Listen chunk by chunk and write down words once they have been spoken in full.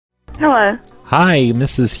Hello. Hi,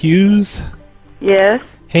 Mrs. Hughes. Yes.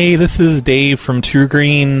 Hey, this is Dave from True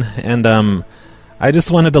Green, and I just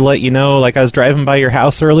wanted to let you know, like, I was driving by your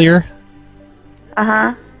house earlier.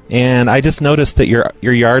 Uh-huh. And I just noticed that your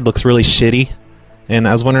yard looks really shitty, and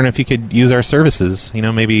I was wondering if you could use our services. You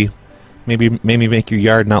know, maybe make your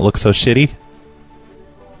yard not look so shitty.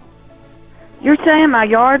 You're saying my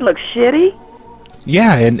yard looks shitty?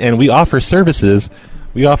 Yeah, and we offer services.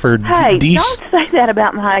 We offer... Hey, don't say that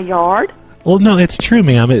about my yard. Well, no, it's true,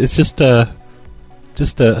 ma'am. It's just ma'am,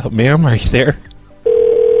 are you there?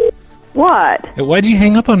 What? Why'd you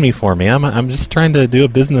hang up on me for, ma'am? I'm just trying to do a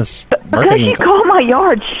business marketing... Because you call my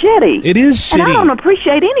yard shitty. It is shitty. And I don't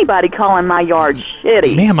appreciate anybody calling my yard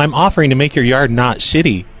shitty. Ma'am, I'm offering to make your yard not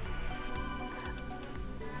shitty.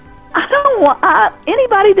 I don't want...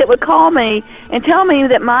 anybody that would call me and tell me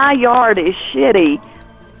that my yard is shitty,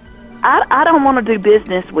 I don't want to do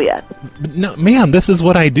business with. No, ma'am, this is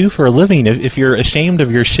what I do for a living. If you're ashamed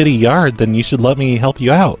of your shitty yard, then you should let me help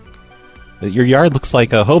you out. Your yard looks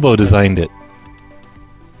like a hobo designed it.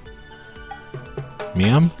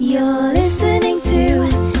 Ma'am? You're listening to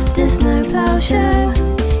the Snowplow Show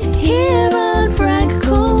here on Frank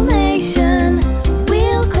Cool Nation.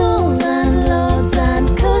 We'll call landlords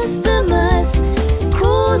and customers,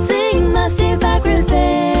 causing massive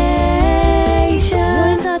aggravation. No,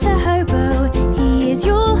 he's not a hobo, he is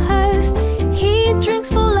your host. He drinks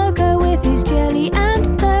for loco with his jelly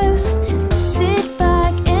and toast. Sit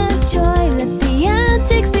back, enjoy, let the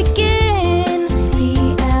antics begin.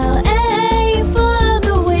 PLA for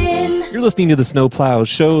the win. You're listening to the Snowplow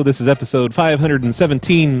Show. This is episode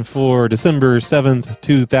 517 for December 7th,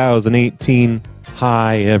 2018.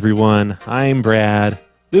 Hi, everyone. I'm Brad.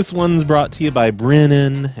 This one's brought to you by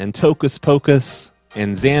Brennan and TokeusPocus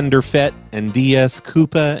and Xander Fett and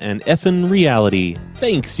DSKoopa and Efin Reality.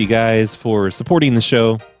 Thanks, you guys, for supporting the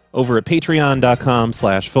show over at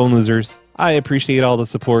patreon.com/phonelosers. I appreciate all the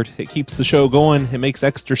support. It keeps the show going. It makes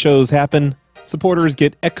extra shows happen. Supporters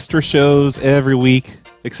get extra shows every week.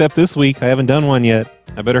 Except this week, I haven't done one yet.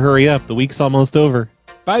 I better hurry up. The week's almost over.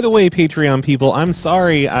 By the way, Patreon people, I'm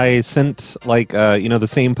sorry I sent, the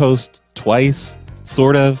same post twice,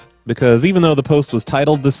 sort of, because even though the post was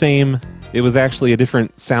titled the same, it was actually a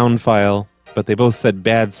different sound file, but they both said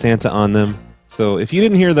Bad Santa on them. So if you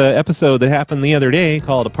didn't hear the episode that happened the other day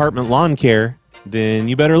called Apartment Lawn Care, then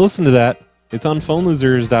you better listen to that. It's on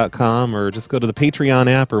phonelosers.com, or just go to the Patreon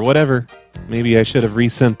app or whatever. Maybe I should have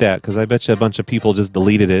resent that, because I bet you a bunch of people just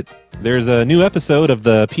deleted it. There's a new episode of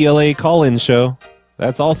the PLA call-in show.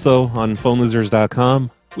 That's also on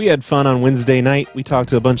phonelosers.com. We had fun on Wednesday night. We talked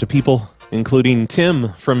to a bunch of people, including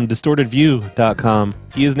Tim from distortedview.com.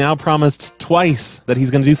 He has now promised twice that he's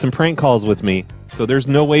going to do some prank calls with me, so there's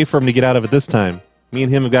no way for him to get out of it this time. Me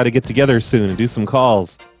and him have got to get together soon and do some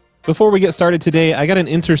calls. Before we get started today, I got an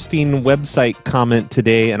interesting website comment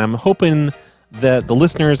today, and I'm hoping that the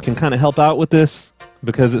listeners can kind of help out with this,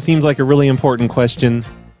 because it seems like a really important question.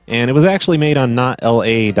 And it was actually made on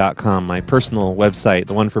notla.com, my personal website,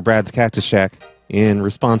 the one for Brad's Cactus Shack, in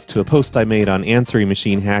response to a post I made on answering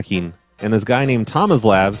machine hacking. And this guy named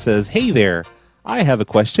Tomislav says, "Hey there, I have a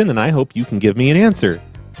question and I hope you can give me an answer."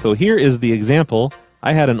 So here is the example.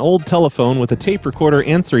 I had an old telephone with a tape recorder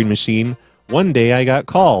answering machine. One day I got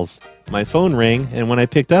calls. My phone rang, and when I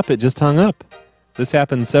picked up, it just hung up. This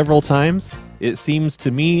happened several times. It seems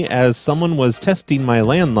to me as someone was testing my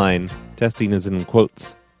landline. Testing is in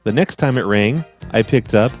quotes. The next time it rang, I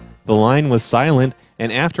picked up, the line was silent,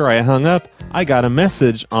 and after I hung up, I got a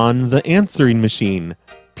message on the answering machine.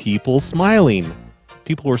 People smiling.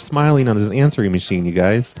 People were smiling on his answering machine, you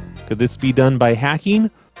guys. Could this be done by hacking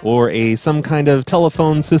or some kind of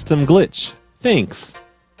telephone system glitch? Thanks.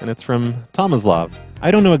 And it's from Tomislav. I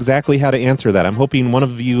don't know exactly how to answer that. I'm hoping one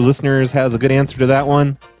of you listeners has a good answer to that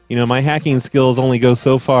one. You know, my hacking skills only go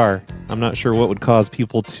so far. I'm not sure what would cause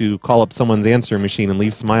people to call up someone's answer machine and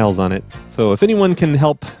leave smiles on it. So if anyone can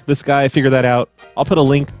help this guy figure that out, I'll put a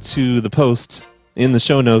link to the post in the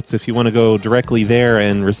show notes if you want to go directly there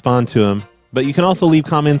and respond to him. But you can also leave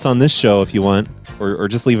comments on this show if you want, or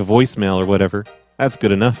just leave a voicemail or whatever. That's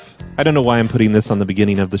good enough. I don't know why I'm putting this on the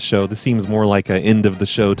beginning of the show. This seems more like an end of the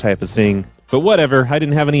show type of thing. But whatever, I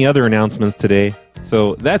didn't have any other announcements today.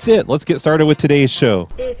 So that's it. Let's get started with today's show.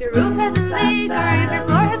 If your roof hasn't leaked or if your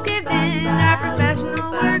floor has caved in, our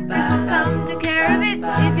professional workers will come take care of it.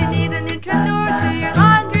 If you need a new trapdoor to your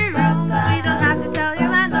laundry room, we don't have to tell your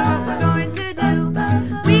landlord what we're going to do.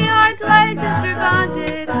 We aren't licensed or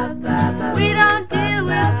bonded. We don't deal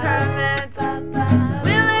with permits.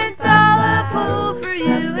 We'll install a pool for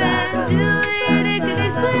you and do it lickety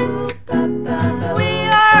split. We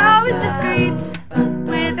are always discreet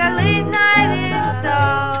with got late night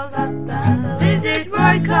installs. Visit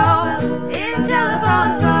Royco in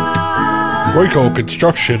Telephone Falls. Royco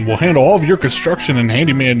Construction will handle all of your construction and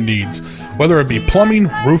handyman needs, whether it be plumbing,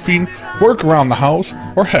 roofing, work around the house,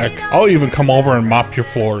 or heck, I'll even come over and mop your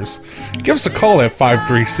floors. Give us a call at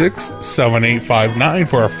 536-7859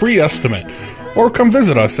 for a free estimate, or come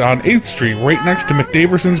visit us on 8th Street right next to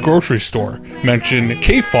McDaverson's grocery store. Mention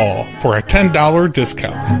K-Fall for a $10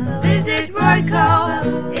 discount. Visit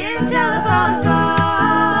Royco in Telephone Falls.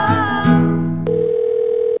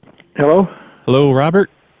 Hello? Hello, Robert?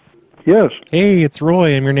 Yes. Hey, it's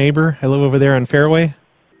Roy. I'm your neighbor. I live over there on Fairway.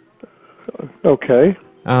 Okay.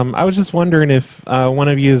 I was just wondering if one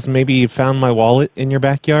of you has maybe found my wallet in your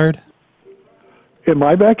backyard. In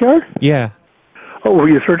my backyard? Yeah. Oh, were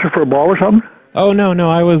you searching for a ball or something? Oh, no.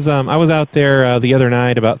 I was out there the other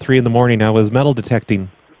night about 3 in the morning. I was metal detecting.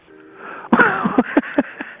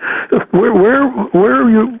 Where are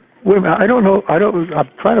you? Wait a minute, I don't know. I'm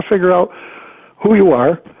trying to figure out who you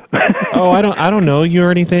are. Oh, I don't know you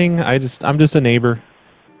or anything. I'm just a neighbor.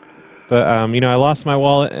 But I lost my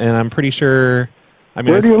wallet, and I'm pretty sure. I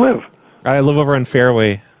mean, Where do you live? I live over on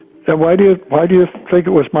Fairway. And why do you think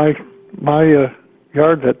it was my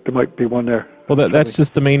yard that there might be one there? Well, that's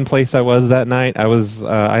just the main place I was that night. I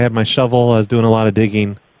had my shovel. I was doing a lot of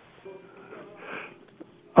digging.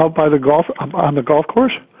 Out by on the golf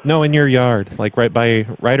course? No, in your yard, like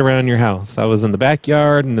right around your house. I was in the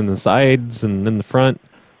backyard and in the sides and in the front.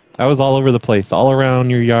 I was all over the place, all around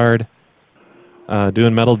your yard,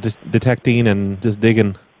 doing metal detecting and just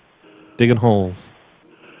digging holes.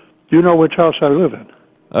 Do you know which house I live in?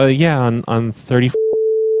 Yeah, on 30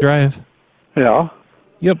 Drive. Yeah.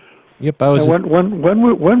 Yep. I was. And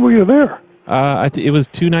when were you there? It was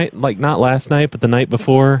 2 nights, like not last night, but the night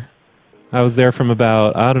before. I was there from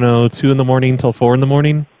about 2 in the morning till 4 in the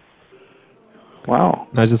morning. Wow.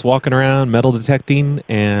 I was just walking around, metal detecting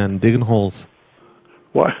and digging holes.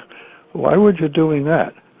 Why were you doing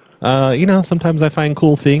that? Sometimes I find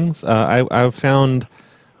cool things. I found.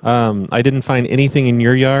 I didn't find anything in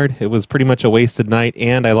your yard. It was pretty much a wasted night,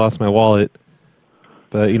 and I lost my wallet.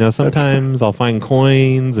 But, sometimes I'll find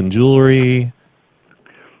coins and jewelry.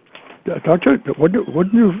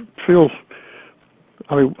 Wouldn't you feel...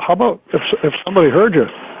 I mean, how about if somebody heard you?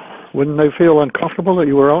 Wouldn't they feel uncomfortable that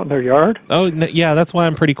you were out in their yard? Oh, yeah, that's why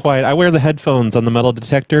I'm pretty quiet. I wear the headphones on the metal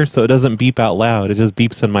detector, so it doesn't beep out loud. It just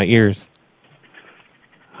beeps in my ears.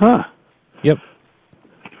 Huh. Yep.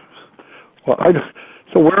 Well,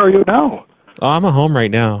 so where are you now? Oh, I'm at home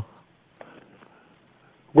right now.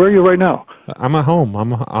 Where are you right now? I'm at home.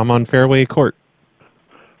 I'm on Fairway Court.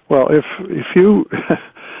 Well, if you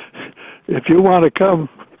if you want to come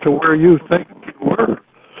to where you think you were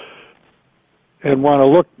and want to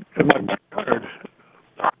look at my backyard,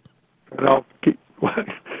 and I'll keep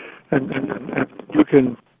and you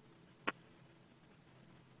can.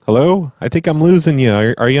 Hello? I think I'm losing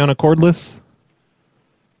you. Are you on a cordless?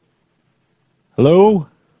 Hello?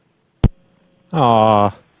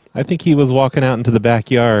 Aw, I think he was walking out into the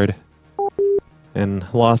backyard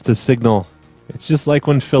and lost his signal. It's just like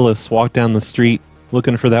when Phyllis walked down the street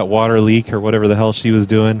looking for that water leak or whatever the hell she was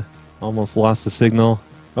doing. Almost lost the signal.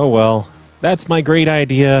 Oh well. That's my great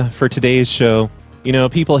idea for today's show.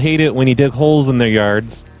 People hate it when you dig holes in their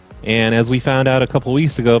yards. And as we found out a couple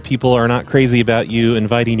weeks ago, people are not crazy about you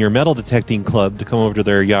inviting your metal detecting club to come over to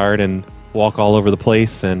their yard and walk all over the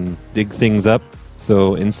place and dig things up.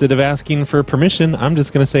 So instead of asking for permission, I'm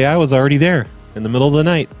just going to say I was already there in the middle of the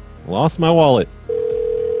night. Lost my wallet.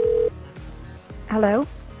 Hello?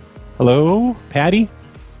 Hello? Patty?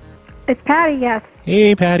 It's Patty, yes.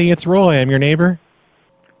 Hey, Patty, it's Roy. I'm your neighbor.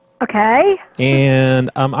 Okay.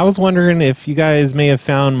 And I was wondering if you guys may have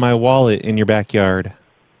found my wallet in your backyard.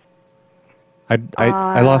 I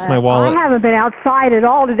lost my wallet. I haven't been outside at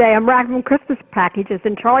all today. I'm wrapping Christmas packages,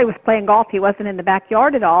 and Charlie was playing golf. He wasn't in the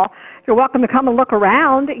backyard at all. You're welcome to come and look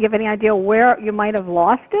around. You have any idea where you might have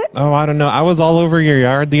lost it? Oh, I don't know. I was all over your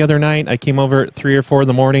yard the other night. I came over at 3 or 4 in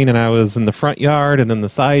the morning, and I was in the front yard and in the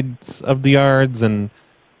sides of the yards and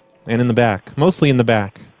in the back, mostly in the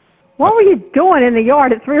back. What were you doing in the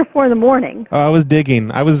yard at 3 or 4 in the morning? Oh, I was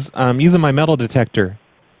digging. I was using my metal detector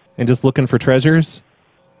and just looking for treasures.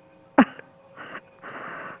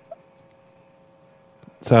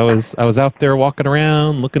 So I was out there walking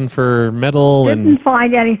around looking for metal and Didn't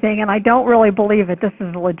find anything, and I don't really believe it. This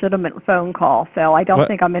is a legitimate phone call, so I don't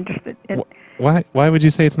think I'm interested in. Why would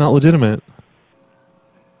you say it's not legitimate?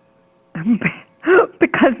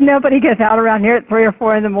 Because nobody gets out around here at 3 or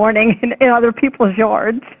 4 in the morning in other people's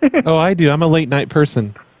yards. Oh, I do. I'm a late night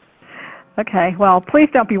person. Okay. Well, please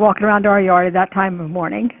don't be walking around our yard at that time of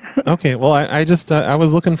morning. Okay, well, I just I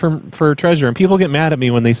was looking for treasure, and people get mad at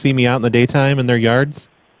me when they see me out in the daytime in their yards,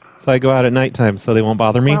 so I go out at nighttime so they won't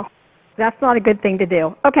bother me. Well, that's not a good thing to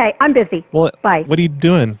do. Okay, I'm busy. Well, Bye. what are you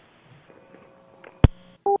doing?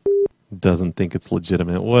 Doesn't think it's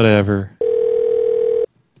legitimate. Whatever.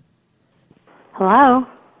 Hello?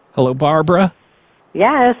 Hello, Barbara.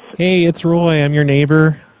 Yes. Hey, it's Roy. I'm your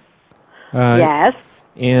neighbor. Yes.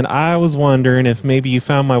 And I was wondering if maybe you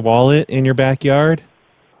found my wallet in your backyard.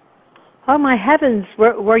 Oh, my heavens.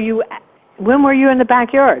 When were you in the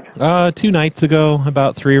backyard? 2 nights ago,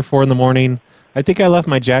 about 3 or 4 in the morning. I think I left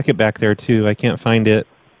my jacket back there, too. I can't find it.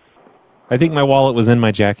 I think my wallet was in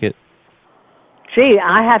my jacket. Gee,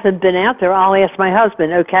 I haven't been out there. I'll ask my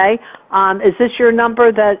husband, okay? Is this your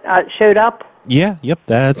number that showed up? Yeah, yep,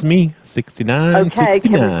 that's me. 69, Okay, 69.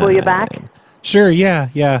 can we call you back? Sure, yeah.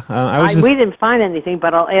 We didn't find anything,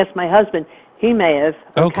 but I'll ask my husband. He may have,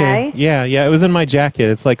 okay? Yeah, it was in my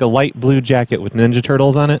jacket. It's like a light blue jacket with Ninja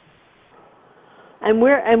Turtles on it. And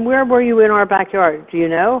where were you in our backyard? Do you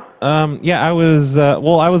know? Yeah, I was I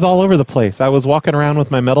was all over the place. I was walking around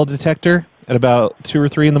with my metal detector at about 2 or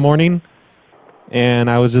 3 in the morning, and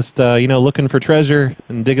I was just looking for treasure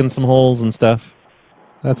and digging some holes and stuff.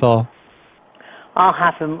 That's all. I'll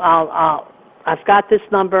have him. I've got this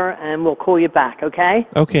number, and we'll call you back, okay?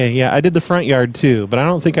 Okay, yeah, I did the front yard too, but I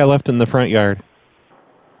don't think I left in the front yard.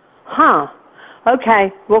 Huh.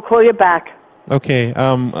 Okay, we'll call you back. Okay,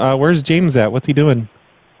 where's James at? What's he doing?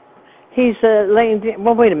 He's laying.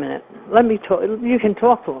 Well, wait a minute. Let me talk. You can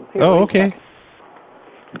talk to him. Here, Oh, wait a okay. second.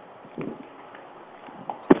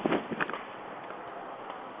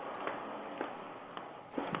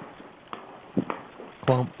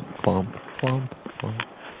 Clomp, clomp, clomp, clomp.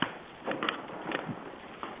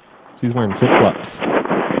 She's wearing flip-flops. Yes.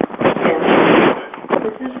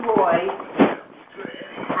 This is Roy,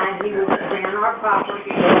 and he was on our property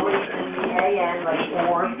early in the AM, like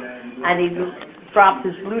 4, and he dropped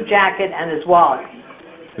his blue jacket and his wallet.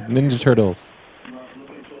 With Ninja Turtles.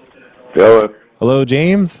 Hello? Hello,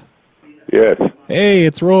 James? Yes. Hey,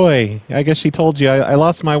 it's Roy. I guess she told you. I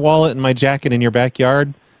lost my wallet and my jacket in your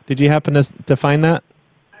backyard. Did you happen to find that?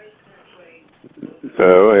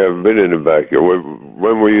 I haven't been in the backyard.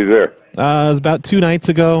 When were you there? It was about 2 nights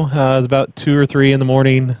ago. It was about 2 or 3 in the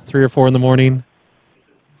morning, 3 or 4 in the morning,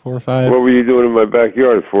 4 or 5. What were you doing in my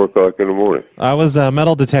backyard at 4 o'clock in the morning? I was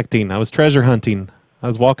metal detecting. I was treasure hunting. I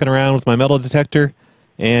was walking around with my metal detector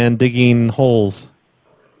and digging holes.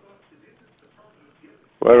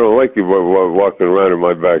 Well, I don't like you walking around in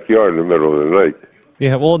my backyard in the middle of the night.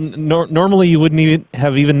 Yeah, well, normally you wouldn't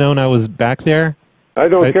have even known I was back there. I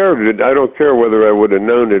don't care. I don't care whether I would have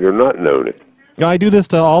known it or not known it. You know, I do this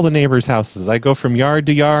to all the neighbors' houses. I go from yard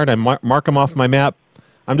to yard. I mark them off my map.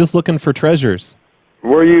 I'm just looking for treasures.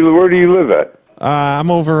 Where do you live at? I'm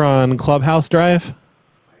over on Clubhouse Drive.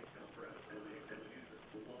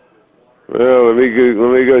 Well, let me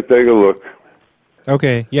go take a look.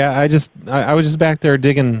 Okay, yeah, I was just back there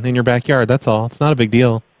digging in your backyard. That's all. It's not a big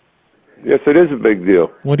deal. Yes, it is a big deal.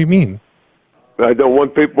 What do you mean? I don't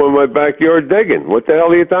want people in my backyard digging. What the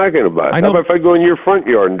hell are you talking about? How about if I go in your front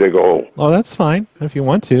yard and dig a hole? Oh, that's fine if you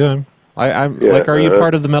want to. Are you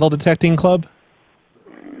part of the metal detecting club?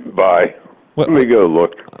 Bye. Let me go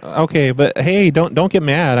look. Okay, but hey, don't get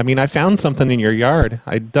mad. I mean, I found something in your yard.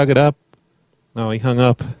 I dug it up. Oh, he hung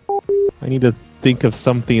up. I need to think of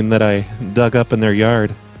something that I dug up in their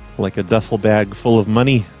yard, like a duffel bag full of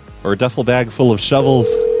money or a duffel bag full of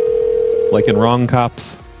shovels, like in Wrong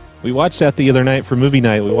Cops. We watched that the other night for movie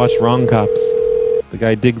night. We watched Wrong Cops. The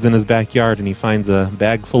guy digs in his backyard and he finds a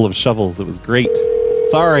bag full of shovels. It was great.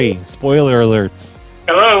 Sorry, spoiler alerts.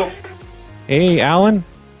 Hello? Hey, Alan?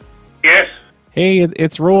 Yes? Hey,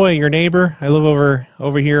 it's Roy, your neighbor. I live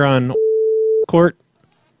over here on Court.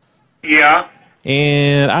 Yeah?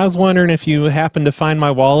 And I was wondering if you happened to find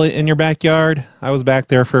my wallet in your backyard. I was back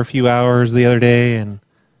there for a few hours the other day and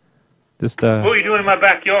just... What are you doing in my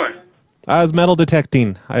backyard? I was metal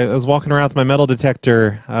detecting. I was walking around with my metal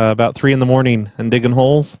detector about 3 in the morning and digging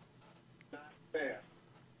holes.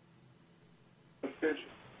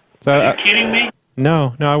 So, Are you kidding me?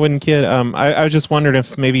 No, I wouldn't kid. I was just wondering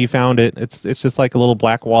if maybe you found it. It's just like a little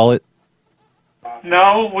black wallet.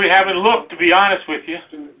 No, we haven't looked, to be honest with you.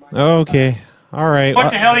 Okay, all right.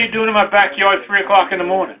 What the hell are you doing in my backyard at 3 o'clock in the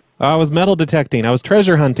morning? I was metal detecting. I was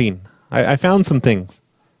treasure hunting. I found some things.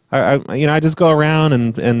 I just go around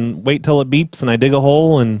and wait till it beeps and I dig a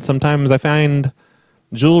hole and sometimes I find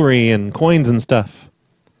jewelry and coins and stuff.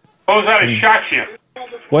 Suppose I'd have shot you.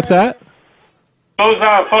 What's that? Suppose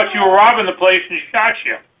I thought you were robbing the place and shot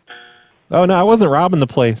you. Oh no, I wasn't robbing the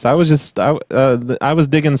place. I was just I was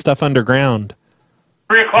digging stuff underground.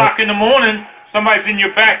 3 o'clock in the morning, somebody's in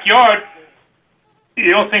your backyard.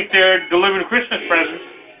 You don't think they're delivering Christmas presents?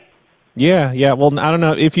 Yeah. Well, I don't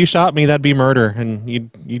know. If you shot me, that'd be murder, and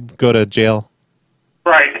you'd go to jail.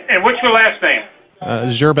 Right. And what's your last name?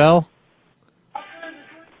 Gerbel.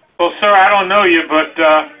 Well, sir, I don't know you, but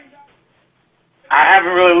I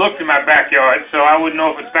haven't really looked in my backyard, so I wouldn't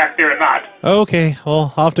know if it's back there or not. Okay.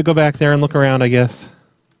 Well, I'll have to go back there and look around, I guess.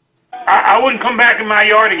 I wouldn't come back in my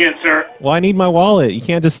yard again, sir. Well, I need my wallet. You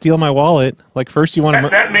can't just steal my wallet. Like, first you want to...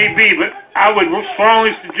 That may be, but I would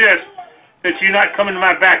strongly suggest that you not come into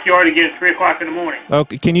my backyard again at 3 o'clock in the morning.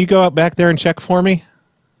 Okay, can you go out back there and check for me?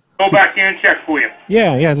 Go back there and check for you.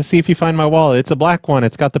 Yeah, to see if you find my wallet. It's a black one.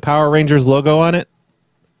 It's got the Power Rangers logo on it.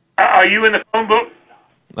 Are you in the phone book?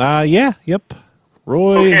 Yep.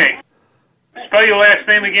 Roy. Okay. Spell your last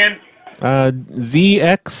name again.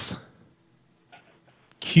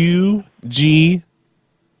 ZXQGD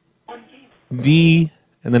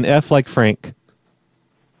and then F like Frank.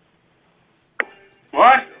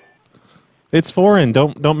 What? It's foreign.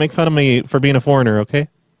 Don't make fun of me for being a foreigner, okay?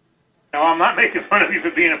 No, I'm not making fun of you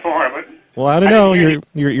for being a foreigner, but... Well, I don't know.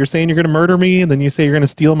 You're saying you're going to murder me, and then you say you're going to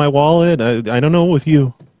steal my wallet. I don't know with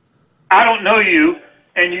you. I don't know you,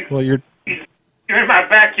 and you're in my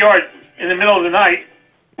backyard in the middle of the night.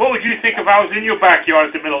 What would you think if I was in your backyard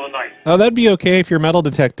at the middle of the night? Oh, that'd be okay if you're metal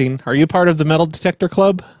detecting. Are you part of the metal detector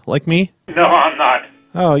club, like me? No, I'm not.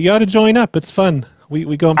 Oh, you ought to join up. It's fun.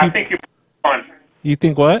 We go and I think you're fun. You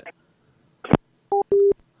think what?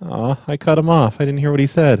 Oh, I cut him off. I didn't hear what he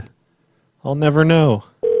said. I'll never know.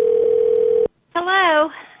 Hello.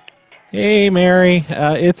 Hey, Mary.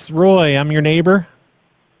 It's Roy. I'm your neighbor.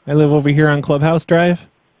 I live over here on Clubhouse Drive.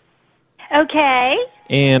 Okay.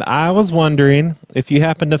 And I was wondering if you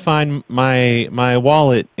happen to find my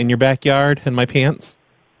wallet in your backyard and my pants.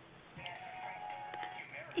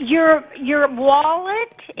 Your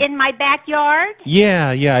wallet in my backyard?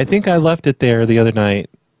 Yeah. I think I left it there the other night.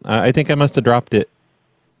 I think I must have dropped it.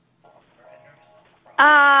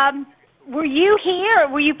 Were you here?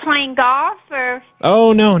 Were you playing golf or?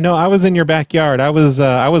 Oh no! I was in your backyard. I was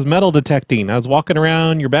metal detecting. I was walking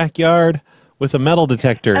around your backyard with a metal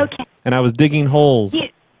detector. Okay. And I was digging holes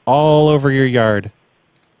all over your yard.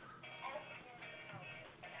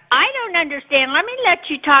 I don't understand. Let me let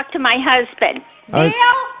you talk to my husband. Bill,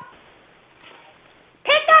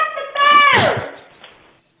 pick up the phone.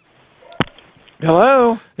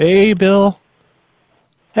 Hello. Hey, Bill.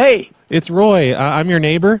 Hey. It's Roy. I'm your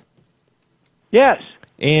neighbor. Yes.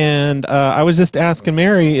 And I was just asking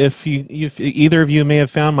Mary if either of you may have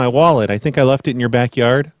found my wallet. I think I left it in your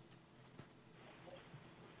backyard.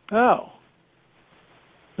 Oh.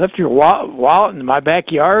 Left your wallet in my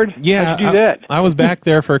backyard? Yeah. How'd you do that? I was back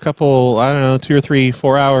there for a couple, 2 or 3,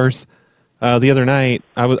 4 hours the other night.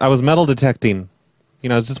 I was metal detecting.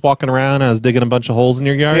 I was just walking around. I was digging a bunch of holes in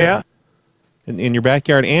your yard. Yeah. In your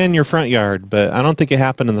backyard and your front yard, but I don't think it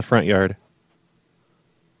happened in the front yard.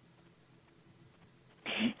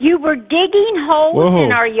 You were digging holes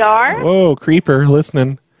in our yard? Whoa, creeper,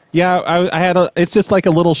 listening. Yeah, I had it's just like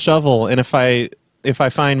a little shovel, and if I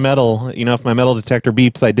find metal, if my metal detector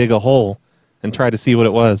beeps, I dig a hole and try to see what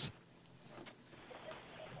it was.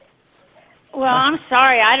 Well, I'm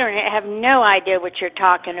sorry. I have no idea what you're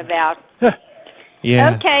talking about.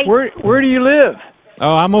 Yeah. Okay. Where do you live?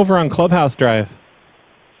 Oh, I'm over on Clubhouse Drive.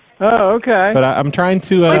 Oh, okay. But I'm trying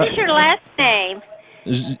to... what is your last name?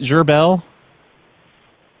 Gerbel.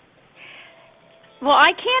 Well,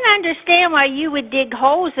 I can't understand why you would dig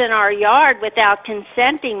holes in our yard without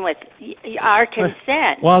consenting with our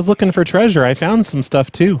consent. Well, I was looking for treasure. I found some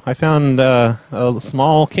stuff, too. I found a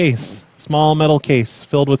small metal case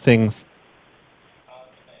filled with things.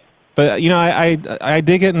 But, I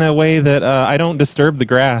dig it in a way that I don't disturb the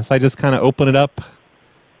grass. I just kind of open it up.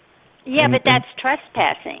 Yeah, but that's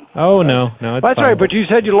trespassing. Oh, no, it's That's fine. right, but you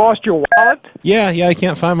said you lost your wallet? Yeah, I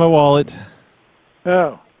can't find my wallet.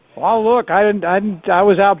 Oh. Well, look, I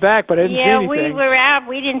was out back, but I didn't see anything. Yeah, we were out.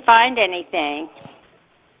 We didn't find anything.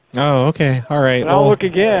 Oh, okay. All right. But I'll look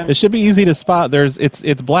again. It should be easy to spot.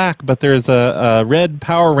 It's black, but there's a red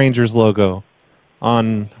Power Rangers logo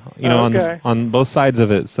on, on both sides of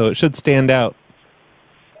it, so it should stand out.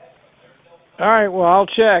 All right, well, I'll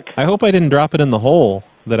check. I hope I didn't drop it in the hole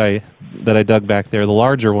that I dug back there, the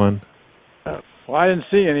larger one. Well, I didn't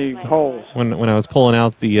see any holes. When I was pulling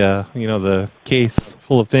out the the case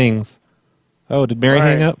full of things. Oh, did Mary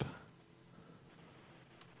hang up?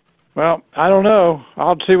 Well, I don't know.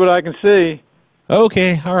 I'll see what I can see.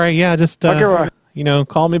 Okay, all right, yeah, just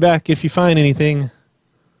call me back if you find anything.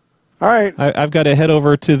 All right. I've got to head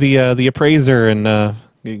over to the appraiser and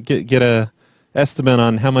get a estimate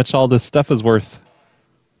on how much all this stuff is worth.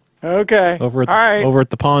 Okay. Over at All right.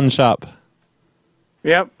 the pawn shop.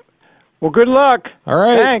 Yep. Well, good luck. All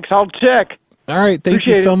right. Thanks. I'll check. All right. Thank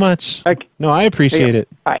you so much. No, I appreciate it.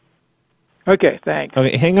 Bye. Okay. Thanks.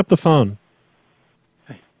 Okay. Hang up the phone.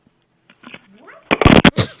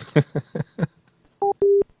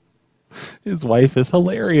 His wife is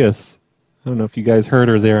hilarious. I don't know if you guys heard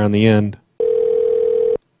her there on the end.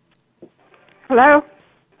 Hello?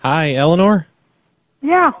 Hi, Eleanor?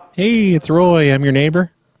 Yeah. Hey, it's Roy. I'm your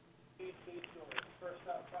neighbor.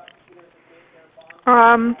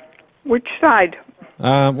 Which side?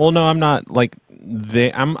 Well, no, I'm not. Like,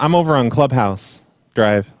 I'm over on Clubhouse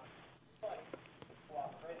Drive.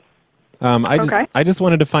 I just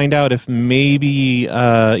wanted to find out if maybe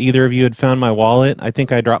either of you had found my wallet. I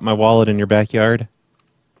think I dropped my wallet in your backyard.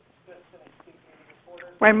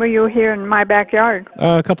 When were you here in my backyard?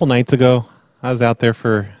 A couple nights ago. I was out there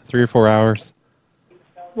for 3 or 4 hours.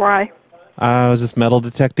 Why? I was just metal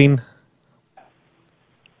detecting.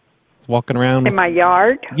 Walking around. In my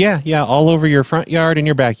yard? Yeah, all over your front yard and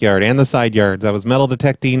your backyard and the side yards. I was metal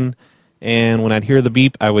detecting, and when I'd hear the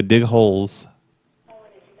beep, I would dig holes.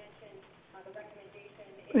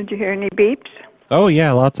 Did you hear any beeps? Oh,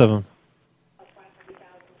 yeah, lots of them.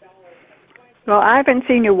 Well, I haven't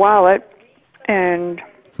seen your wallet, and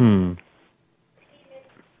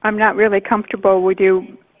I'm not really comfortable with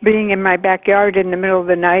you being in my backyard in the middle of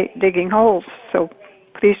the night digging holes, so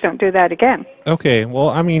please don't do that again. Okay, well,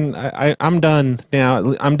 I mean, I'm done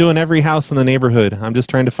now. I'm doing every house in the neighborhood. I'm just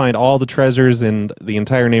trying to find all the treasures in the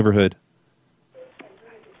entire neighborhood.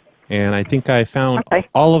 And I think I found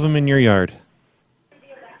all of them in your yard.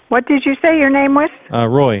 What did you say your name was?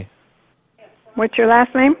 Roy. What's your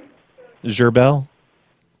last name? Gerbel?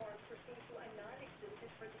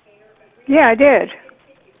 Yeah, I did.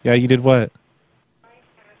 Yeah, you did what?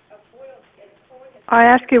 I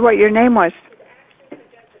asked you what your name was.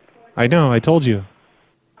 I know, I told you.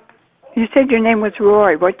 You said your name was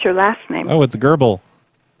Roy. What's your last name? Oh, it's Gerbel.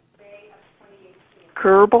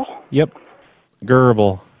 Gerbel? Yep.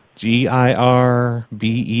 Gerbel. Girbel.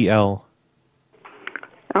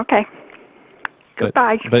 Okay.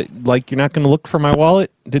 Goodbye. But like, you're not going to look for my wallet?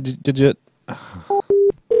 Did you?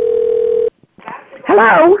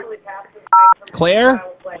 Hello? Claire?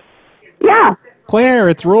 Yeah. Claire,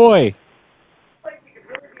 it's Roy.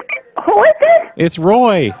 Who is it? It's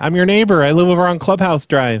Roy. I'm your neighbor. I live over on Clubhouse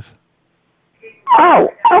Drive. Oh,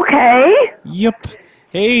 okay. Yep.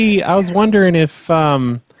 Hey, I was wondering if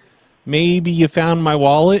maybe you found my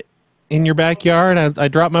wallet in your backyard. I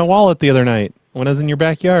dropped my wallet the other night when I was in your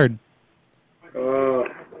backyard.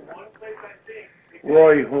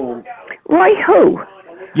 Roy who? Roy who?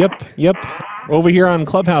 Yep. Over here on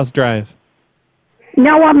Clubhouse Drive.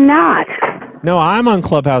 No, I'm not. No, I'm on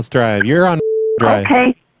Clubhouse Drive. You're on Drive.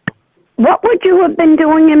 Okay. What would you have been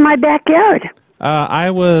doing in my backyard? I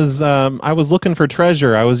was looking for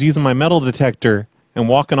treasure. I was using my metal detector and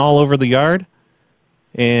walking all over the yard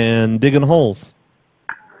and digging holes.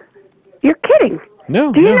 You're kidding.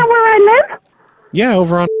 No. Do you know where I live? Yeah,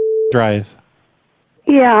 over on Drive.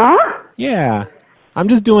 Yeah? Yeah. I'm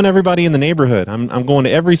just doing everybody in the neighborhood. I'm going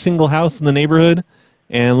to every single house in the neighborhood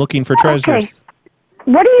and looking for treasures. Okay.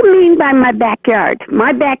 What do you mean by my backyard?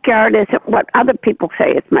 My backyard isn't what other people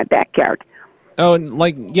say is my backyard. Oh,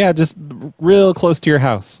 like, yeah, just real close to your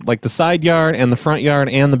house. Like the side yard and the front yard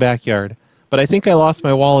and the backyard. But I think I lost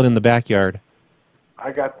my wallet in the backyard.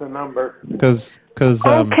 I got the number.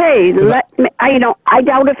 Okay, I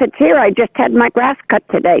doubt if it's here. I just had my grass cut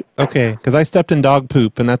today. Okay, because I stepped in dog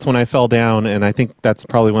poop, and that's when I fell down, and I think that's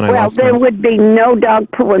probably when I lost Well, there would be no dog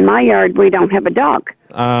poo in my yard. We don't have a dog.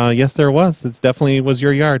 Yes, there was. It definitely was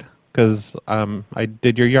your yard, because I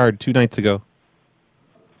did your yard 2 nights ago.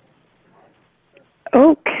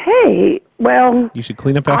 Okay, well... You should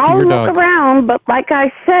clean up after your dog. I'll look around, but like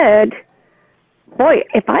I said, boy,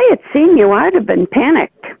 if I had seen you, I'd have been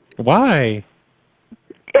panicked. Why?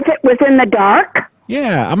 If it was in the dark?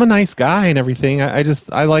 Yeah, I'm a nice guy and everything. I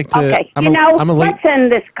like to... Okay, let's end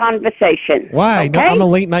this conversation. Why? Okay? No, I'm a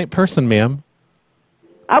late night person, ma'am.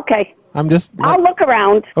 Okay. I'll look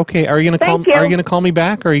around. Okay, are you gonna call? Are you gonna call me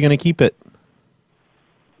back, or are you gonna keep it?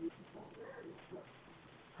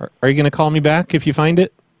 Are you gonna call me back if you find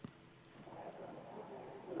it?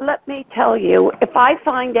 Let me tell you, if I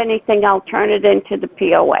find anything, I'll turn it into the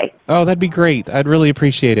POA. Oh, that'd be great. I'd really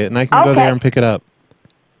appreciate it, and I can go there and pick it up.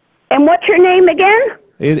 And what's your name again?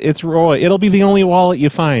 It's Roy. It'll be the only wallet you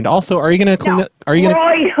find. Also, are you gonna clean up? Are you gonna?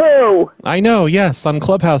 Roy who? I know. Yes, on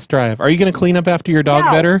Clubhouse Drive. Are you gonna clean up after your dog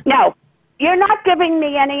better? No. You're not giving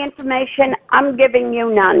me any information. I'm giving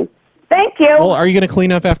you none. Thank you. Well, are you going to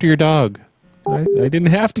clean up after your dog? I didn't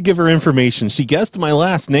have to give her information. She guessed my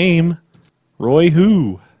last name. Roy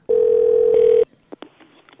who?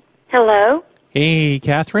 Hello? Hey,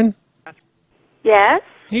 Catherine? Yes?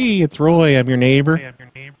 Hey, it's Roy. I'm your neighbor.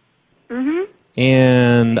 Mm-hmm.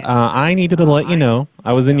 And I needed to let you know,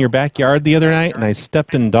 I was in your backyard the other night, and I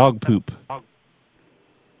stepped in dog poop.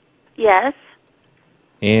 Yes?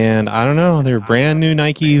 And I don't know, they're brand new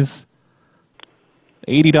Nikes,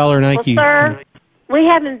 $80 Nikes. Well, sir, we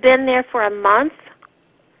haven't been there for a month,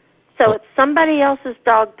 so it's somebody else's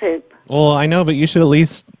dog poop. Well, I know, but you should at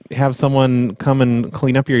least have someone come and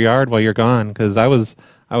clean up your yard while you're gone, because I was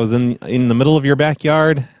in the middle of your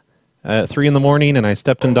backyard at 3 in the morning, and I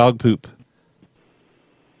stepped in dog poop.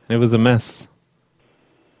 It was a mess.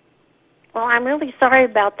 Well, I'm really sorry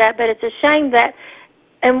about that, but it's a shame that...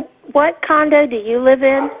 And what condo do you live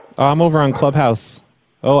in? Oh, I'm over on Clubhouse.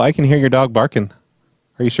 Oh, I can hear your dog barking.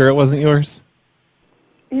 Are you sure it wasn't yours?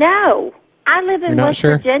 No. I live in You're not West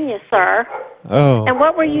sure? Virginia, sir. Oh. And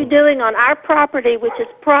what were you doing on our property, which is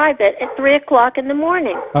private, at 3 o'clock in the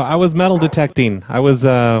morning? Oh, I was metal detecting. I was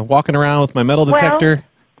walking around with my metal detector,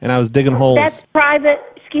 and I was digging holes. That's private...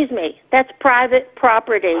 Excuse me. That's private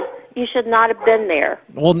property. You should not have been there.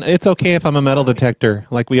 Well, it's okay if I'm a metal detector.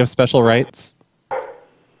 Like, we have special rights.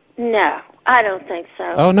 No, I don't think so.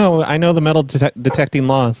 Oh, no, I know the metal detecting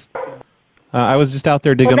laws. I was just out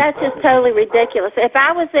there digging... Well, that's just totally ridiculous. If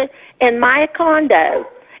I was in my condo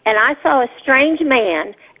and I saw a strange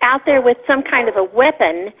man out there with some kind of a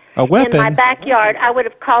weapon A weapon? in my backyard, I would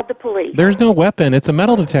have called the police. There's no weapon. It's a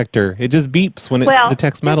metal detector. It just beeps when it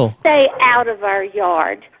detects metal. Stay out of our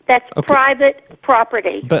yard. That's private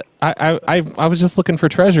property. But I was just looking for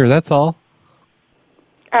treasure, that's all.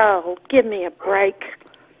 Oh, give me a break.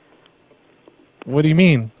 What do you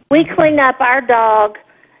mean? We clean up our dog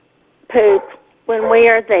poop when we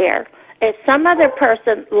are there. If some other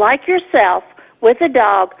person, like yourself, with a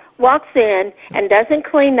dog, walks in and doesn't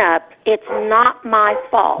clean up, it's not my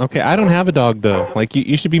fault. Okay, I don't have a dog, though. Like,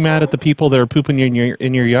 you should be mad at the people that are pooping in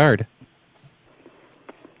your yard.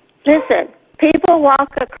 Listen, people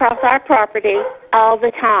walk across our property all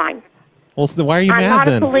the time. Well, so why are you I'm mad, not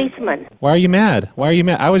then? a policeman. Why are you mad? Why are you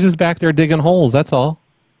mad? I was just back there digging holes, that's all.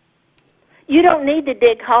 You don't need to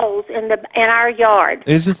dig holes in our yard.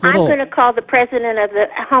 It's just little... I'm going to call the president of the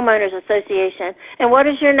homeowners association. And what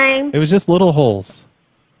is your name? It was just little holes.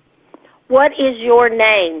 What is your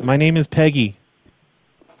name? My name is Peggy.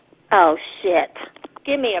 Oh shit!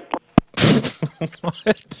 Give me a break.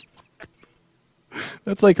 What?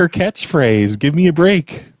 That's like her catchphrase. Give me a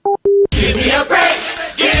break. Give me a break.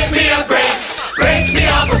 Give me a break. Break me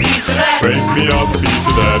off a piece of that. Break me off a piece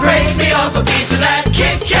of that. Break me off a piece of that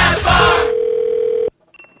Kit Kat bar.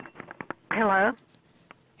 Hello?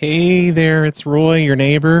 Hey there, it's Roy, your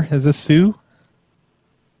neighbor. Is this Sue?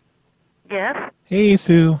 Yes? Hey,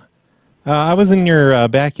 Sue. I was in your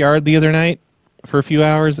backyard the other night for a few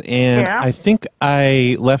hours, and I think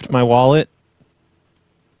I left my wallet.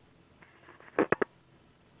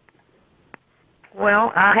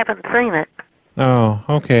 Well, I haven't seen it. Oh,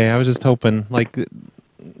 okay. I was just hoping. Like,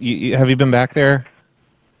 have you been back there?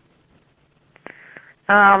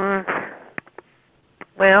 Well,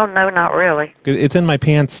 no, not really. It's in my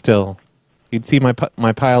pants still. You'd see my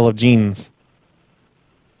pile of jeans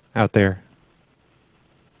out there.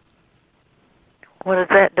 What is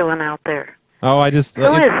that doing out there? Oh, Who is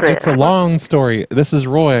it's a long story. This is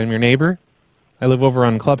Roy. I'm your neighbor. I live over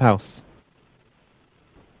on Clubhouse.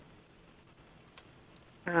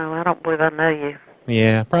 Oh, I don't believe I know you.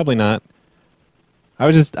 Yeah, probably not. I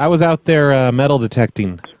was out there metal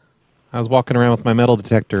detecting. I was walking around with my metal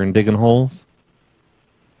detector and digging holes.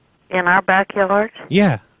 In our backyard?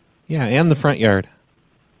 Yeah, and the front yard.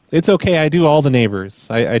 It's okay. I do all the neighbors.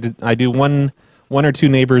 I do one or two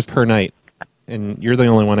neighbors per night, and you're the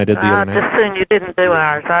only one I did the other night. I'd just soon you didn't do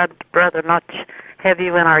ours. I'd rather not have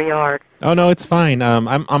you in our yard. Oh no, it's fine.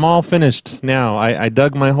 I'm all finished now. I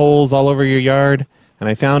dug my holes all over your yard, and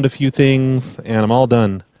I found a few things, and I'm all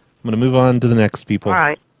done. I'm gonna move on to the next people. All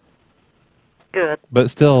right. Good. But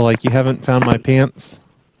still, like, you haven't found my pants.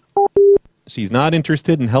 She's not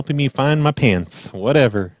interested in helping me find my pants.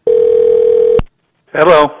 Whatever.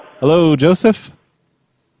 Hello. Hello, Joseph?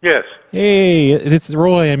 Yes. Hey, it's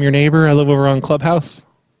Roy. I'm your neighbor. I live over on Clubhouse.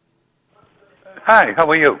 Hi, how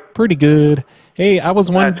are you? Pretty good. Hey, I was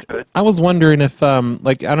wondering if,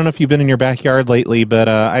 like, I don't know if you've been in your backyard lately, but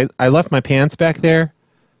I left my pants back there.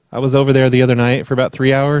 I was over there the other night for about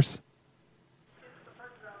 3 hours.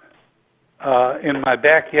 In my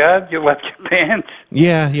backyard, you left your pants?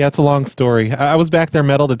 Yeah, it's a long story. I was back there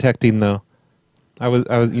metal detecting, though. I was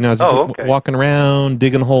just walking around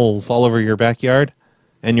digging holes all over your backyard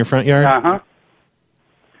and your front yard. Uh-huh.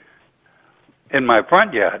 In my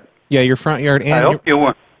front yard. Yeah, your front yard and I hope you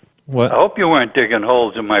weren't. What? I hope you weren't digging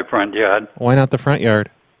holes in my front yard. Why not the front yard?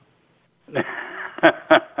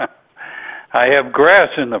 I have grass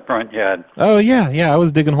in the front yard. Oh yeah. I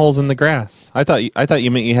was digging holes in the grass. I thought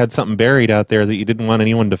you meant you had something buried out there that you didn't want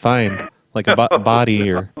anyone to find, like a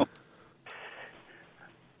body or.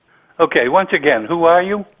 Okay, once again, who are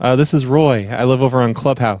you? This is Roy. I live over on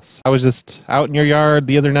Clubhouse. I was just out in your yard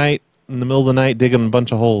the other night, in the middle of the night, digging a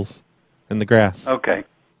bunch of holes in the grass. Okay.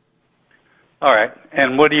 All right.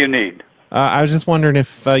 And what do you need? I was just wondering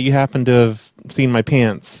if you happen to have seen my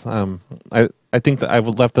pants. I think that I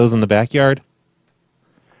would left those in the backyard.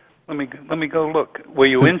 Let me go look. Were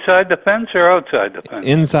you inside the fence or outside the fence?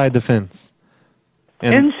 Inside the fence.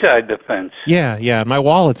 And inside the fence? Yeah. My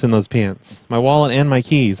wallet's in those pants. My wallet and my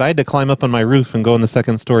keys. I had to climb up on my roof and go in the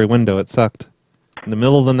second-story window. It sucked. In the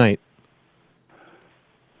middle of the night.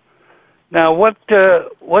 Now, what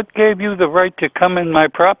gave you the right to come in my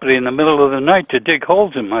property in the middle of the night to dig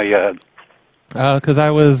holes in my yard? Because I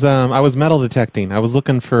was metal detecting. I was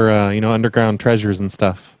looking for underground treasures and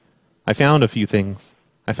stuff. I found a few things.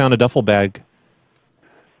 I found a duffel bag.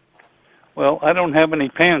 Well, I don't have any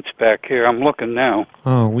pants back here. I'm looking now.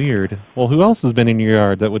 Oh, weird. Well, who else has been in your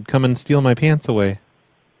yard that would come and steal my pants away?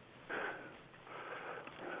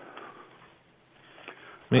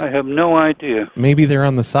 I have no idea. Maybe they're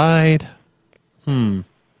on the side. All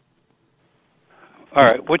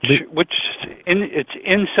right, it's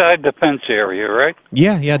inside the fence area, right?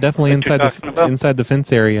 Yeah, definitely inside the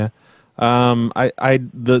fence area.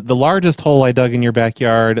 The largest hole I dug in your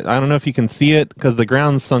backyard, I don't know if you can see it because the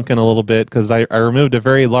ground's sunken a little bit because I removed a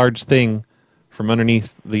very large thing from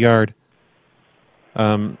underneath the yard.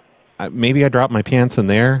 Maybe I dropped my pants in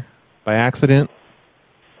there by accident.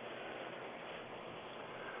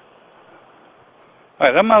 All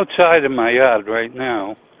right, I'm outside in my yard right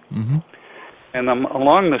now. Mm-hmm. And I'm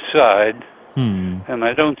along the side, and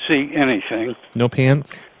I don't see anything. No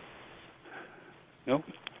pants? Nope.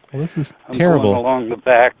 Well, this is terrible. I'm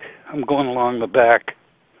going along the back.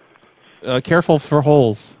 Careful for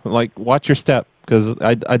holes. Like, watch your step, because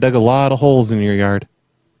I dug a lot of holes in your yard.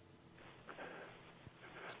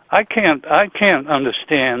 I can't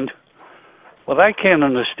understand. What I can't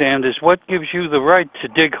understand is what gives you the right to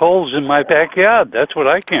dig holes in my backyard. That's what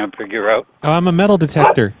I can't figure out. Oh, I'm a metal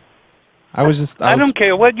detector. I don't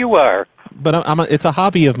care what you are. But it's a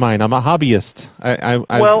hobby of mine. I'm a hobbyist.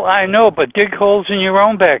 I know, but dig holes in your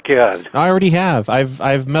own backyard. I already have.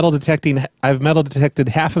 I've metal detected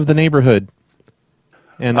half of the neighborhood,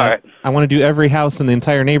 and I want to do every house in the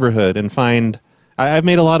entire neighborhood and find. I've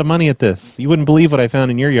made a lot of money at this. You wouldn't believe what I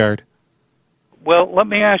found in your yard. Well, let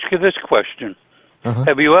me ask you this question: Uh-huh.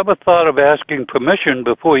 Have you ever thought of asking permission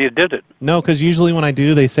before you did it? No, because usually when I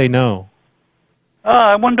do, they say no.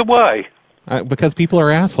 I wonder why. Because people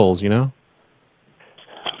are assholes, you know.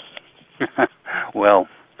 Well,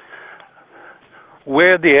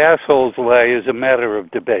 where the assholes lay is a matter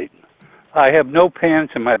of debate. I have no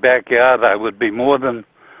pants in my backyard. I would be more than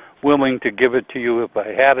willing to give it to you if I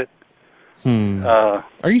had it. Are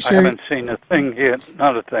you sure? I haven't seen a thing here.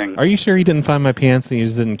 Not a thing. Are you sure you didn't find my pants and you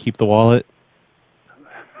just didn't keep the wallet?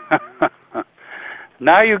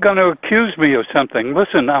 Now you're going to accuse me of something.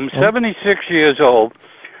 Listen, I'm 76 years old.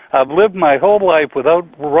 I've lived my whole life without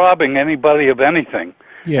robbing anybody of anything.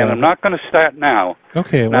 Yeah. And I'm not going to start now.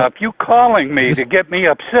 Okay. Now, if you're calling me to get me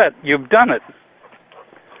upset, you've done it.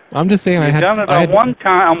 I'm just saying You've done it one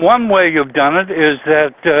time. One way you've done it is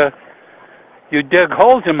that you dug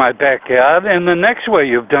holes in my backyard, and the next way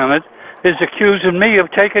you've done it is accusing me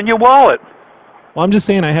of taking your wallet. Well, I'm just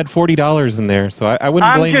saying I had $40 in there, so I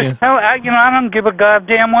wouldn't blame you. I don't give a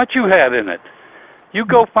goddamn what you had in it. You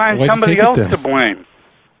go find somebody else to blame.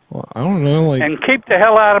 Well, I don't know, and keep the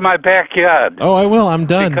hell out of my backyard. Oh, I will. I'm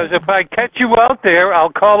done. Because if I catch you out there,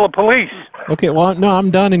 I'll call the police. Okay, well, no,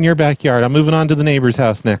 I'm done in your backyard. I'm moving on to the neighbor's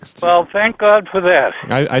house next. Well, thank God for that.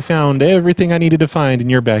 I found everything I needed to find in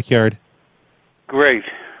your backyard. Great.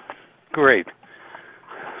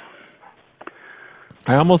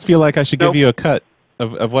 I almost feel like I should give you a cut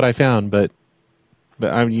of what I found, but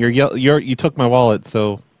you took my wallet,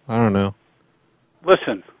 so I don't know.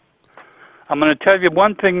 Listen, I'm going to tell you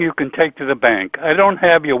one thing you can take to the bank. I don't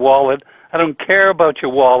have your wallet. I don't care about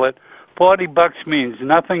your wallet. $40 means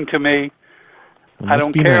nothing to me. I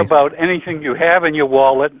don't care about anything you have in your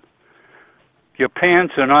wallet. Your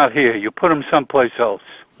pants are not here. You put them someplace else.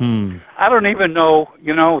 I don't even know,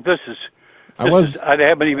 I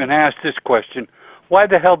haven't even asked this question. Why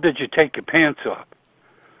the hell did you take your pants off?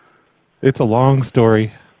 It's a long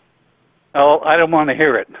story. Oh, I don't want to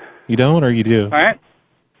hear it. You don't, or you do? All right.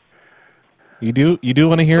 You do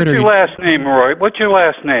want to hear it, or What's your last name, Roy? What's your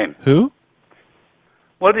last name? Who?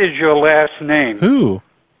 What is your last name? Who?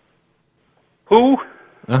 Who?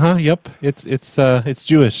 Yep. It's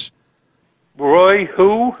Jewish. Roy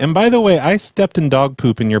who? And by the way, I stepped in dog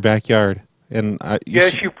poop in your backyard. And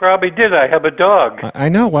Yes, you probably did. I have a dog. I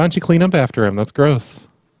know. Why don't you clean up after him? That's gross.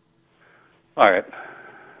 All right.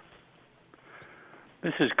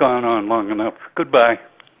 This has gone on long enough. Goodbye.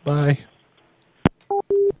 Bye.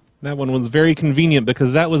 That one was very convenient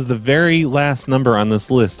because that was the very last number on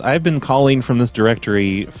this list. I've been calling from this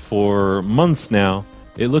directory for months now.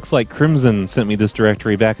 It looks like Crimson sent me this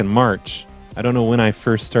directory back in March. I don't know when I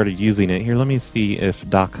first started using it. Here, let me see if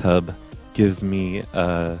DocHub gives me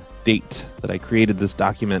a date that I created this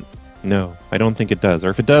document. No, I don't think it does. Or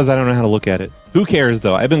if it does, I don't know how to look at it. Who cares,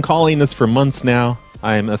 though? I've been calling this for months now.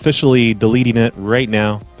 I'm officially deleting it right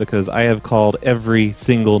now because I have called every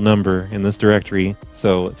single number in this directory.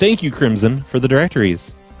 So thank you, Crimson, for the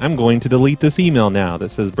directories. I'm going to delete this email now that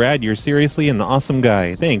says, Brad, you're seriously an awesome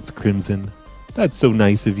guy. Thanks, Crimson. That's so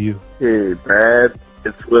nice of you. Hey, Brad.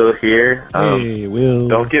 It's Will here. Hey, Will.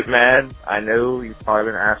 Don't get mad. I know you've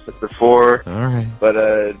probably been asked this before. All right.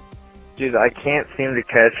 But, dude, I can't seem to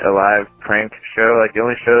catch a live prank show. Like, the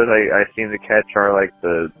only shows I seem to catch are, like,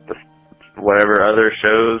 the whatever other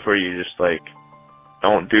shows where you just, like,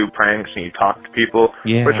 don't do pranks and you talk to people.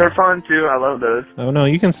 Yeah. Which are fun, too. I love those. Oh, no,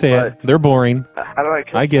 you can say it. They're boring. How do I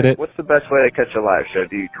catch I get it. What's the best way to catch a live show?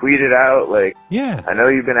 Do you tweet it out? Like, yeah. I know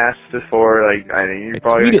you've been asked before. Like, I know you're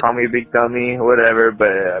probably going to call me a big dummy or whatever,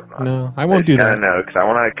 but No, I won't do that. I don't know, because I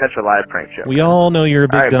want to catch a live prank show. We all know you're a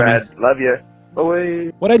big All right, dummy. Brad. Love you.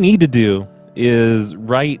 Bye. What I need to do is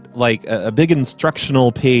write like a big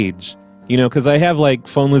instructional page, you know, because I have like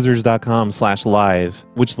phonelosers.com/live,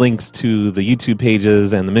 which links to the YouTube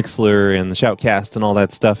pages and the Mixler and the Shoutcast and all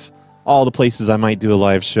that stuff, all the places I might do a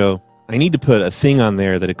live show. I need to put a thing on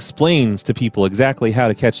there that explains to people exactly how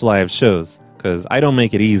to catch live shows, because I don't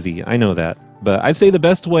make it easy. I know that. But I'd say the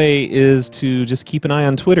best way is to just keep an eye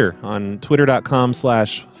on Twitter, on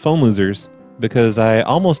twitter.com/phonelosers, because I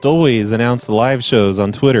almost always announce the live shows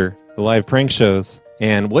on Twitter, the live prank shows.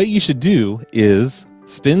 And what you should do is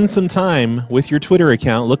spend some time with your Twitter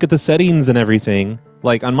account, look at the settings and everything.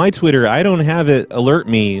 Like on my Twitter, I don't have it alert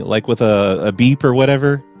me like with a beep or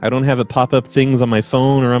whatever. I don't have it pop up things on my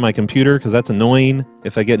phone or on my computer because that's annoying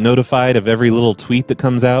if I get notified of every little tweet that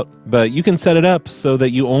comes out. But you can set it up so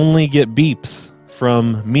that you only get beeps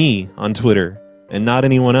from me on Twitter and not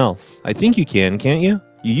anyone else. I think you can, can't you?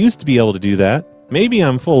 You used to be able to do that. Maybe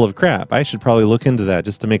I'm full of crap. I should probably look into that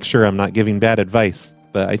just to make sure I'm not giving bad advice.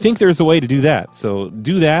 But I think there's a way to do that. So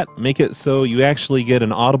do that. Make it so you actually get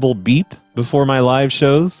an audible beep before my live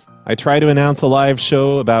shows. I try to announce a live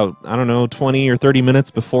show about, 20 or 30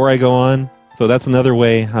 minutes before I go on. So that's another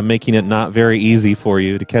way I'm making it not very easy for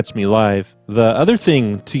you to catch me live. The other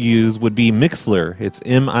thing to use would be Mixler. It's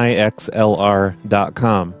mixlr.com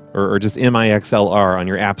or just mixlr on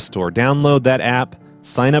your app store. Download that app,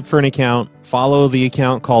 sign up for an account, follow the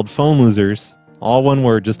account called Phone Losers, all one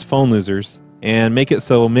word, just Phone Losers, and make it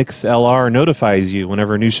so MixLR notifies you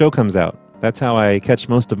whenever a new show comes out. That's how I catch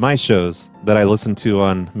most of my shows that I listen to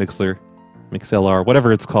on Mixler, MixLR,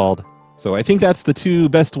 whatever it's called. So I think that's the two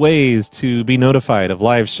best ways to be notified of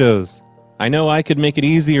live shows. I know I could make it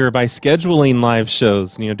easier by scheduling live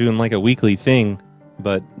shows, doing like a weekly thing,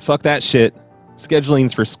 but fuck that shit.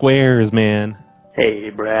 Scheduling's for squares, man. Hey,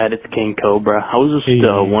 Brad, it's King Cobra. I was just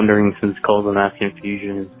wondering, since Calls of Mass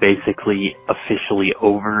Confusion is basically officially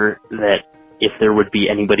over, that if there would be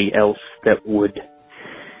anybody else that would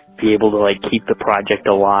be able to keep the project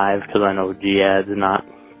alive, because I know Jihad's not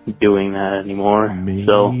doing that anymore. Maybe.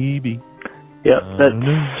 So, yep,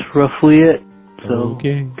 that's roughly it. So,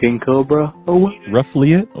 okay. King Cobra,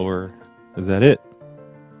 Roughly it, or is that it?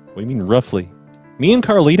 What do you mean roughly? Me and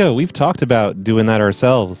Carlito, we've talked about doing that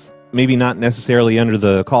ourselves. Maybe not necessarily under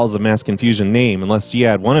the Calls of Mass Confusion name, unless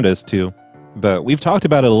Jihad wanted us to. But we've talked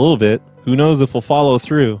about it a little bit. Who knows if we'll follow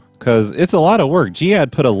through, because it's a lot of work.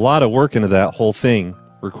 Jihad put a lot of work into that whole thing.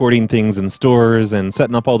 Recording things in stores and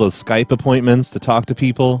setting up all those Skype appointments to talk to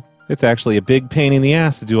people. It's actually a big pain in the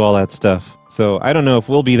ass to do all that stuff. So I don't know if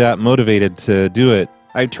we'll be that motivated to do it.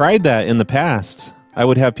 I tried that in the past. I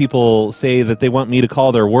would have people say that they want me to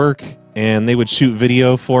call their work, and they would shoot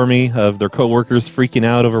video for me of their coworkers freaking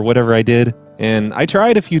out over whatever I did. And I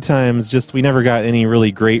tried a few times, just we never got any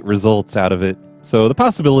really great results out of it. So the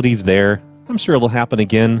possibility's there. I'm sure it'll happen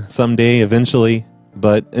again someday, eventually.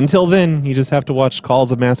 But until then, you just have to watch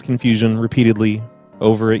Calls of Mass Confusion repeatedly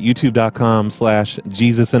over at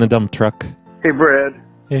youtube.com/JesusInADumpTruck. Hey, Brad.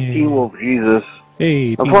 Hey. Teen Wolf Jesus.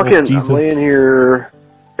 Hey, I'm Teen Wolf Jesus. I'm laying here,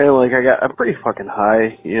 and like I'm pretty fucking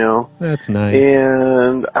high, you know. That's nice.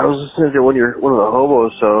 And I was listening to one of the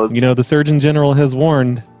hobos, so You know, the Surgeon General has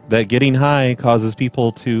warned that getting high causes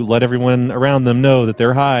people to let everyone around them know that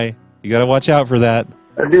they're high. You gotta watch out for that.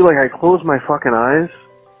 I do, like, I close my fucking eyes,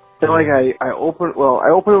 and like I open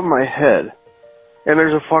up my head, and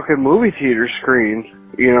there's a fucking movie theater screen,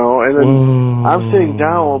 you know, and then I'm sitting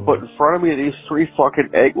down, but in front of me are these three fucking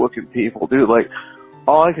egg-looking people, dude. Like,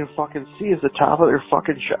 all I can fucking see is the top of their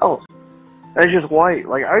fucking shells. And it's just white.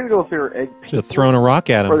 Like, I don't know if they were egg people. Just throwing a rock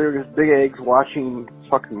at them. Or they were just big eggs watching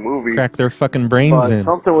fucking movies. Crack their fucking brains in.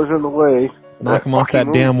 Something was in the way. Knock them off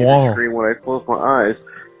that damn wall. Screen when I closed my eyes,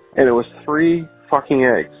 and it was three fucking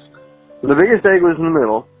eggs. The biggest egg was in the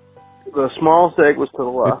middle. The smallest egg was to the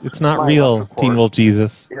left. It's not real, Teen Wolf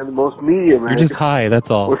Jesus. And the most medium You're just high,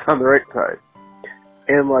 that's all. was on the right side.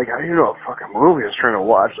 And, like, I didn't know what fucking movie I was trying to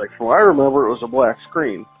watch. Like, from what I remember, it was a black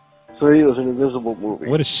screen. So it was an invisible movie.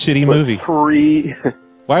 What a shitty movie. Three.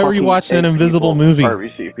 Why were you watching an invisible movie?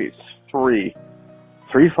 RBC Pete's. Three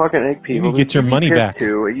fucking egg people. You need to get your money back.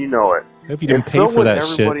 Too, and you know it. I hope you don't pay for that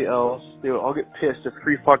shit. Everybody else, they would all get pissed if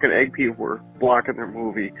three fucking egg people were blocking their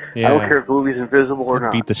movie. Yeah. I don't care if the movie's invisible or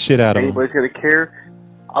not. Beat the shit out of them. Anybody's gonna care?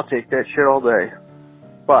 I'll take that shit all day.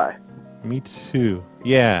 Bye. Me too.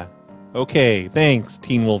 Yeah. Okay, thanks,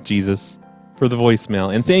 Teen Wolf Jesus, for the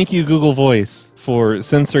voicemail. And thank you, Google Voice, for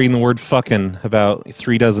censoring the word fucking about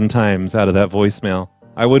 36 times out of that voicemail.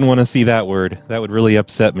 I wouldn't want to see that word. That would really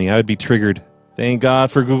upset me. I would be triggered. Thank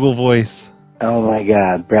God for Google Voice. Oh my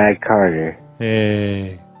God, Brad Carter.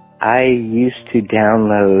 Hey. I used to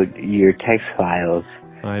download your text files.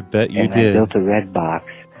 I bet you and did. I built a red box.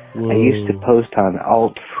 Whoa. I used to post on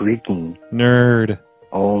Alt Freaking. Nerd.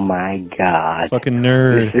 Oh my God. Fucking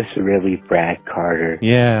nerd. This is really Brad Carter.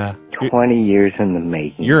 Yeah. 20 years in the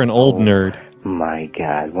making. You're an old nerd. My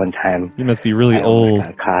God. One time. You must be really old. I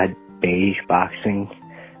got caught beige boxing,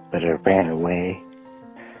 but I ran away.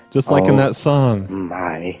 Just like in that song.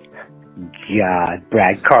 My God.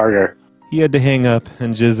 Brad Carter. He had to hang up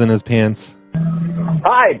and jizz in his pants.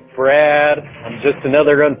 Hi, Brad. I'm just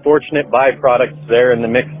another unfortunate byproduct there in the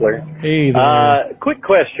Mixler. Hey there. Quick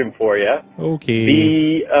question for you. Okay.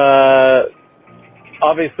 The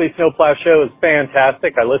obviously Snowplow Show is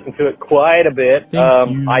fantastic. I listen to it quite a bit.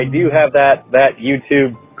 I do have that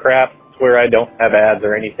YouTube crap where I don't have ads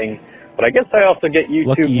or anything, but I guess I also get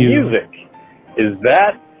YouTube Music. Is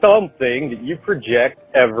that something that you project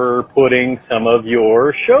ever putting some of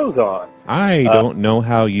your shows on? I don't know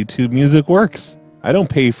how YouTube Music works. I don't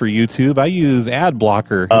pay for YouTube. I use ad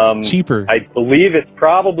blocker. It's cheaper. I believe it's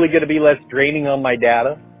probably going to be less draining on my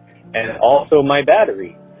data and also my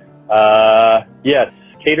battery. Yes,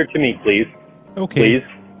 cater to me, please. Okay. Please.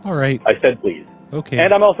 All right. I said please. Okay.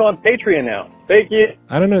 And I'm also on Patreon now. Thank you.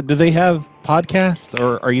 I don't know. Do they have podcasts,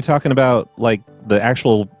 or are you talking about like the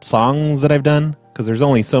actual songs that I've done? Because there's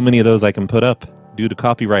only so many of those I can put up due to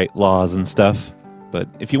copyright laws and stuff. But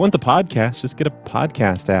if you want the podcast, just get a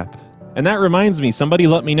podcast app. And that reminds me, somebody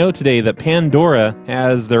let me know today that Pandora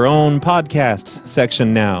has their own podcast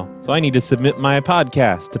section now. So I need to submit my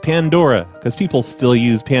podcast to Pandora, because people still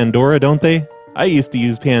use Pandora, don't they? I used to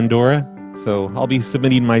use Pandora, so I'll be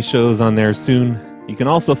submitting my shows on there soon. You can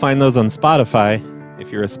also find those on Spotify.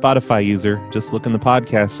 If you're a Spotify user, just look in the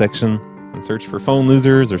podcast section and search for Phone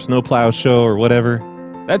Losers or Snowplow Show or whatever.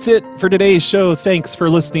 That's it for today's show. Thanks for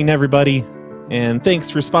listening, everybody. And thanks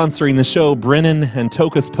for sponsoring the show, Brennan and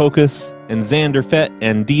TokeusPocus and Xander Fett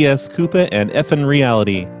and DSKoopa and Efin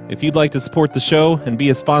Reality. If you'd like to support the show and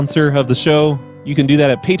be a sponsor of the show, you can do that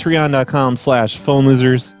at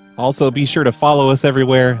patreon.com/phonelosers. Also, be sure to follow us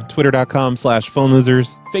everywhere,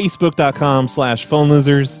 twitter.com/phonelosers,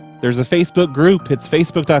 facebook.com/phonelosers. There's a Facebook group. It's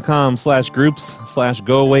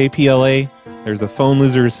facebook.com/groups/goawaypla. There's a Phone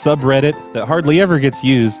Losers subreddit that hardly ever gets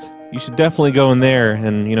used. You should definitely go in there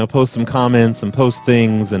and, post some comments and post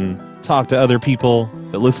things and talk to other people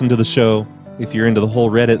that listen to the show if you're into the whole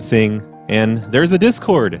Reddit thing. And there's a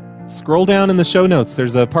Discord. Scroll down in the show notes.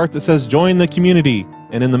 There's a part that says join the community.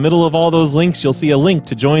 And in the middle of all those links, you'll see a link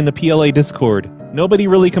to join the PLA Discord. Nobody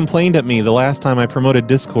really complained at me the last time I promoted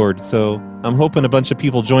Discord, so I'm hoping a bunch of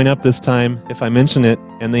people join up this time if I mention it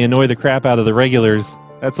and they annoy the crap out of the regulars.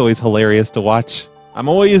 That's always hilarious to watch. I'm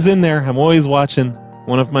always in there. I'm always watching.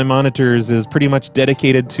 One of my monitors is pretty much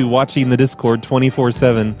dedicated to watching the Discord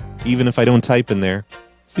 24/7, even if I don't type in there.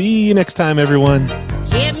 See you next time, everyone.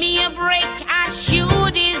 Give me a break, I sure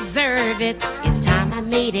deserve it. It's time I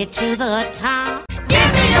made it to the top.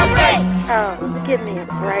 Give me a break! Oh, give me a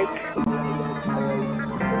break.